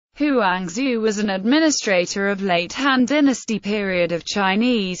Huang Zu was an administrator of late Han Dynasty period of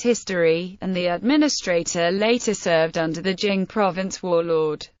Chinese history, and the administrator later served under the Jing Province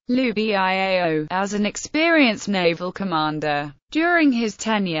warlord, Liu Biao, as an experienced naval commander. During his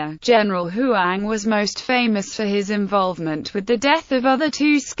tenure, General Huang was most famous for his involvement with the death of other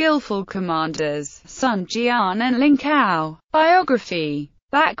two skillful commanders, Sun Jian and Ling Cao. Biography.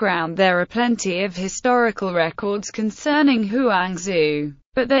 Background. There are plenty of historical records concerning Huang Zu,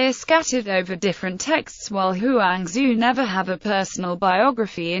 but they are scattered over different texts, while Huang Zu never have a personal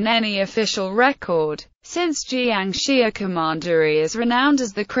biography in any official record. Since Jiangxia Commandery is renowned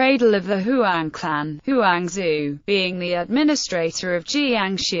as the cradle of the Huang clan, Huang Zu, being the administrator of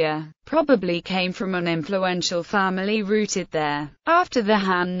Jiangxia, probably came from an influential family rooted there. After the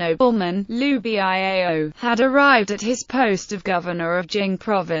Han nobleman, Liu Biao, had arrived at his post of governor of Jing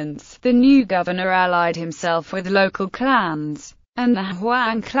Province, the new governor allied himself with local clans, and the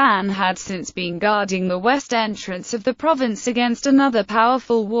Huang clan had since been guarding the west entrance of the province against another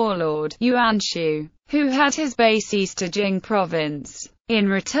powerful warlord, Huang Zu, who had his base east of Jing Province. In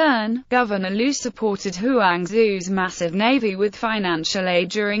return, Governor Liu supported Huang Zu's massive navy with financial aid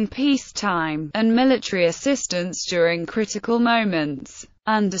during peacetime, and military assistance during critical moments.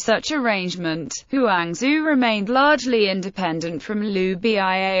 Under such arrangement, Huang Zu remained largely independent from Liu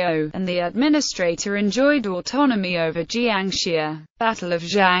Biao, and the administrator enjoyed autonomy over Jiangxia. Battle of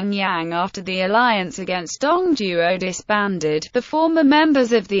Zhangyang. After the alliance against Dongduo disbanded, the former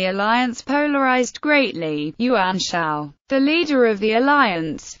members of the alliance polarized greatly. Yuan Shao, the leader of the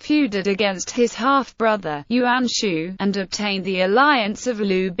alliance, feuded against his half-brother, Yuan Shu, and obtained the alliance of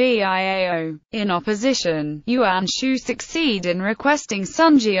Liu Biao. In opposition, Yuan Shu succeeded in requesting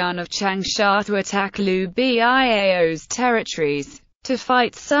Sun Jian of Changsha to attack Liu Biao's territories. To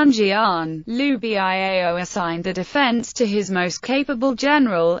fight Sun Jian, Liu Biao assigned the defense to his most capable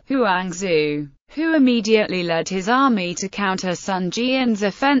general, Huang Zu, who immediately led his army to counter Sun Jian's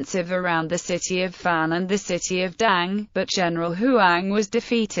offensive around the city of Fan and the city of Dang, but General Huang was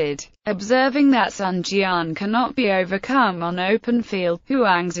defeated. Observing that Sun Jian cannot be overcome on open field,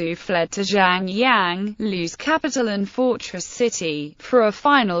 Huang Zu fled to Zhangyang, Liu's capital and fortress city, for a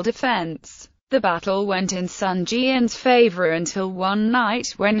final defense. The battle went in Sun Jian's favor until one night,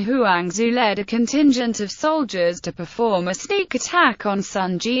 when Huang Zu led a contingent of soldiers to perform a sneak attack on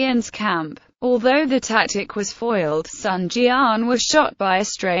Sun Jian's camp. Although the tactic was foiled, Sun Jian was shot by a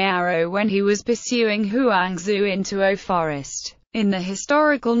stray arrow when he was pursuing Huang Zu into a forest. In the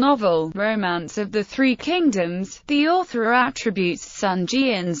historical novel, Romance of the Three Kingdoms, the author attributes Sun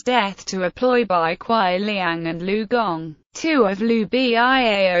Jian's death to a ploy by Kuai Liang and Lu Gong, two of Liu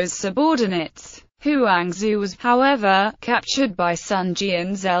Biao's subordinates. Huang Zu was, however, captured by Sun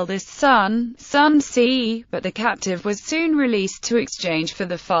Jian's eldest son, Sun Si, but the captive was soon released to exchange for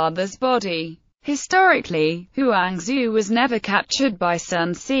the father's body. Historically, Huang Zu was never captured by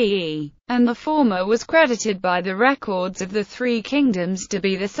Sun Si, and the former was credited by the records of the Three Kingdoms to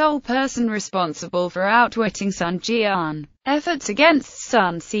be the sole person responsible for outwitting Sun Jian. Efforts against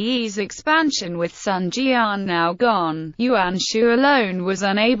Sun Si's expansion. With Sun Jian now gone, Yuan Shu alone was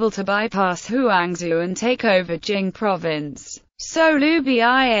unable to bypass Huang Zu and take over Jing Province, so Liu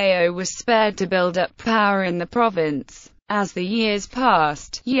Biao was spared to build up power in the province. As the years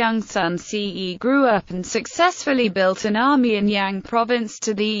passed, young Sun Si grew up and successfully built an army in Yang Province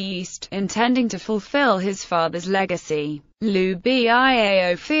to the east, intending to fulfill his father's legacy. Liu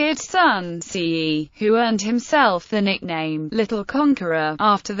Biao feared Sun Si, who earned himself the nickname Little Conqueror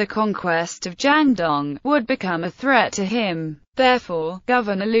after the conquest of Jiangdong, would become a threat to him. Therefore,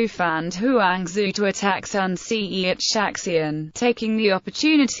 Governor Liu fanned Huang Zu to attack Sun Si at Shaxian. Taking the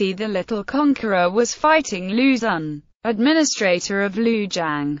opportunity, the Little Conqueror was fighting Liu Zun, administrator of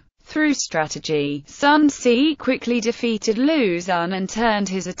Lujiang. Through strategy, Sun Si quickly defeated Liu Zun and turned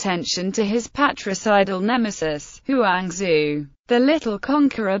his attention to his patricidal nemesis, Huang Zu. The Little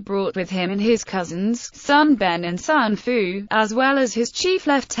Conqueror brought with him and his cousins, Sun Ben and Sun Fu, as well as his chief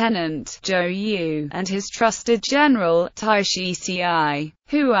lieutenant, Zhou Yu, and his trusted general, Tai Shi Ci.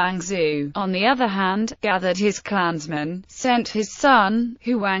 Huang Zu, on the other hand, gathered his clansmen, sent his son,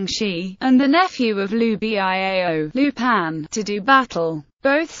 Huang Shi, and the nephew of Liu Biao, Liu Pan, to do battle.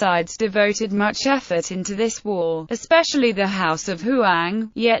 Both sides devoted much effort into this war, especially the House of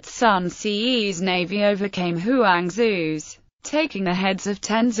Huang, yet Sun Si's navy overcame Huang Zu's, taking the heads of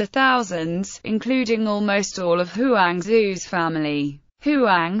tens of thousands, including almost all of Huang Zu's family.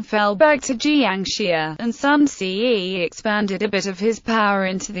 Huang fell back to Jiangxia, and Sun Si expanded a bit of his power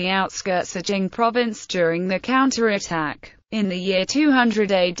into the outskirts of Jing Province during the counterattack. In the year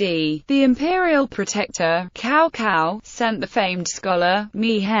 200 AD, the imperial protector, Cao Cao, sent the famed scholar,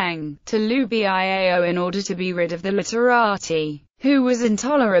 Mi Heng, to Liu Biao in order to be rid of the literati, who was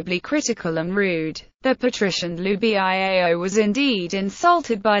intolerably critical and rude. The patrician Liu Biao was indeed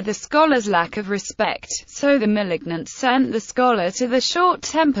insulted by the scholar's lack of respect, so the malignant sent the scholar to the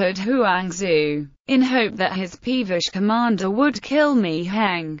short-tempered Huang Zu, in hope that his peevish commander would kill Mi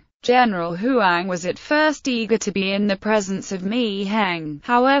Heng. General Huang was at first eager to be in the presence of Mi Heng.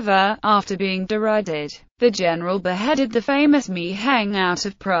 However, after being derided, the general beheaded the famous Mi Heng out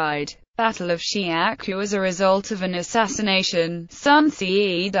of pride. Battle of Xiaku. As a result of an assassination, Sun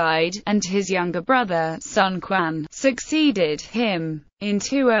Ce died, and his younger brother, Sun Quan, succeeded him. In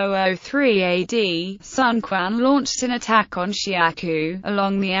 2003 AD, Sun Quan launched an attack on Xiaku,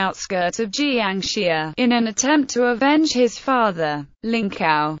 along the outskirts of Jiangxia, in an attempt to avenge his father. Ling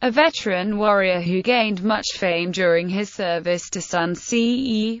Cao, a veteran warrior who gained much fame during his service to Sun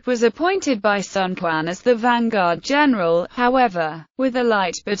Ce, was appointed by Sun Quan as the vanguard general. However, with a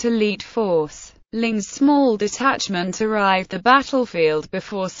light but elite force, Ling's small detachment arrived the battlefield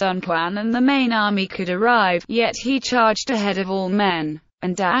before Sun Quan and the main army could arrive, yet he charged ahead of all men,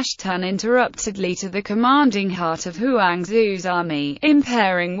 and dashed uninterruptedly to the commanding heart of Huang Zu's army,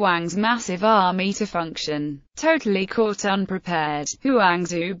 impairing Wang's massive army to function. Totally caught unprepared, Huang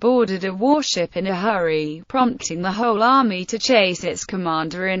Zu boarded a warship in a hurry, prompting the whole army to chase its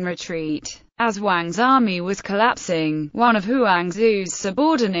commander in retreat. As Wang's army was collapsing, one of Huang Zu's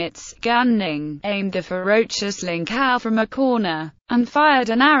subordinates, Gan Ning, aimed a ferocious Ling Cao from a corner, and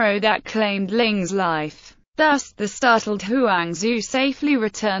fired an arrow that claimed Ling's life. Thus, the startled Huang Zu safely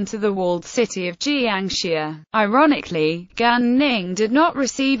returned to the walled city of Jiangxia. Ironically, Gan Ning did not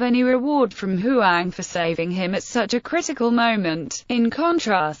receive any reward from Huang for saving him at such a critical moment. In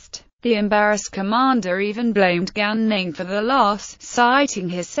contrast, the embarrassed commander even blamed Gan Ning for the loss, citing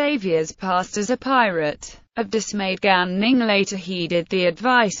his savior's past as a pirate. Of dismayed Gan Ning later heeded the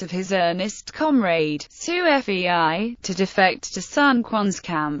advice of his earnest comrade, Su Fei, to defect to Sun Quan's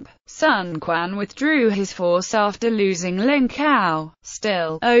camp. Sun Quan withdrew his force after losing Ling Cao.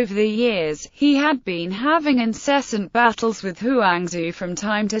 Still, over the years, he had been having incessant battles with Huang Zu from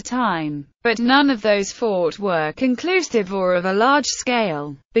time to time, but none of those fought were conclusive or of a large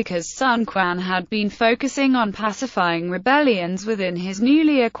scale, because Sun Quan had been focusing on pacifying rebellions within his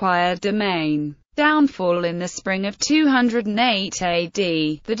newly acquired domain. Downfall. In the spring of 208 AD,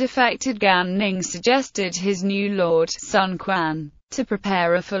 the defected Gan Ning suggested his new lord, Sun Quan, to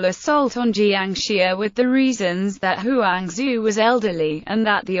prepare a full assault on Jiangxia with the reasons that Huang Zu was elderly, and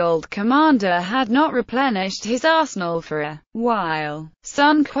that the old commander had not replenished his arsenal for a while.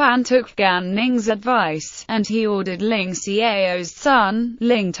 Sun Quan took Gan Ning's advice, and he ordered Ling Xiao's son,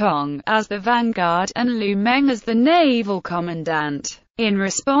 Ling Tong, as the vanguard, and Lu Meng as the naval commandant. In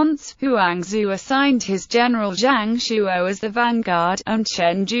response, Huang Zu assigned his general Zhang Shuo as the vanguard, and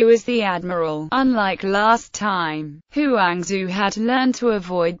Chen Ju as the admiral. Unlike last time, Huang Zu had learned to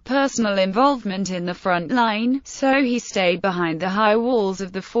avoid personal involvement in the front line, so he stayed behind the high walls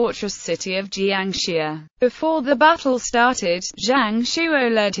of the fortress city of Jiangxia. Before the battle started, Zhang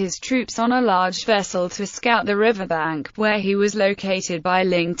Shuo led his troops on a large vessel to scout the riverbank, where he was located by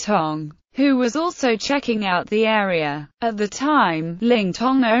Ling Tong, who was also checking out the area. At the time, Ling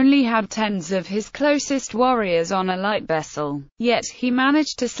Tong only had tens of his closest warriors on a light vessel, yet he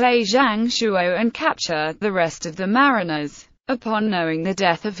managed to slay Zhang Shuo and capture the rest of the mariners. Upon knowing the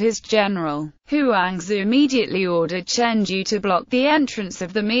death of his general, Huang Zu immediately ordered Chen Ju to block the entrance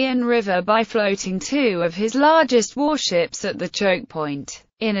of the Mian River by floating two of his largest warships at the choke point.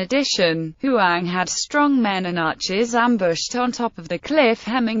 In addition, Huang had strong men and archers ambushed on top of the cliff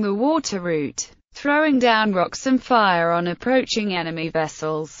hemming the water route, throwing down rocks and fire on approaching enemy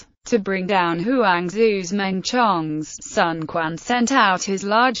vessels. To bring down Huang Zu's Mengchongs, Sun Quan sent out his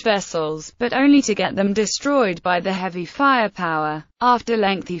large vessels, but only to get them destroyed by the heavy firepower. After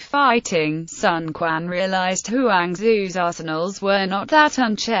lengthy fighting, Sun Quan realized Huang Zu's arsenals were not that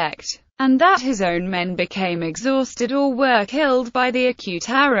unchecked, and that his own men became exhausted or were killed by the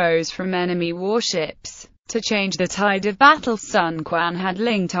acute arrows from enemy warships. To change the tide of battle, Sun Quan had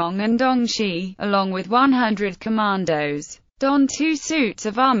Ling Tong and Dong Shi, along with 100 commandos, don 2 suits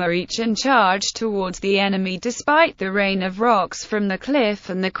of armor each and charged towards the enemy despite the rain of rocks from the cliff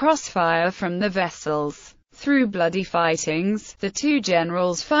and the crossfire from the vessels. Through bloody fightings, the two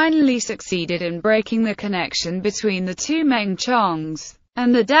generals finally succeeded in breaking the connection between the two Mengchongs,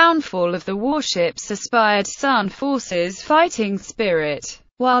 and the downfall of the warship's aspired Sun forces' fighting spirit.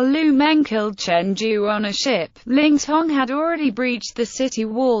 While Lu Meng killed Chen Ju on a ship, Ling Tong had already breached the city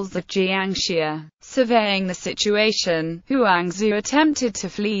walls of Jiangxia. Surveying the situation, Huang Zu attempted to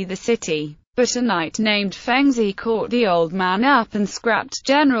flee the city, but a knight named Feng Zi caught the old man up and scrapped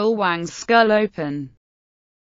General Wang's skull open.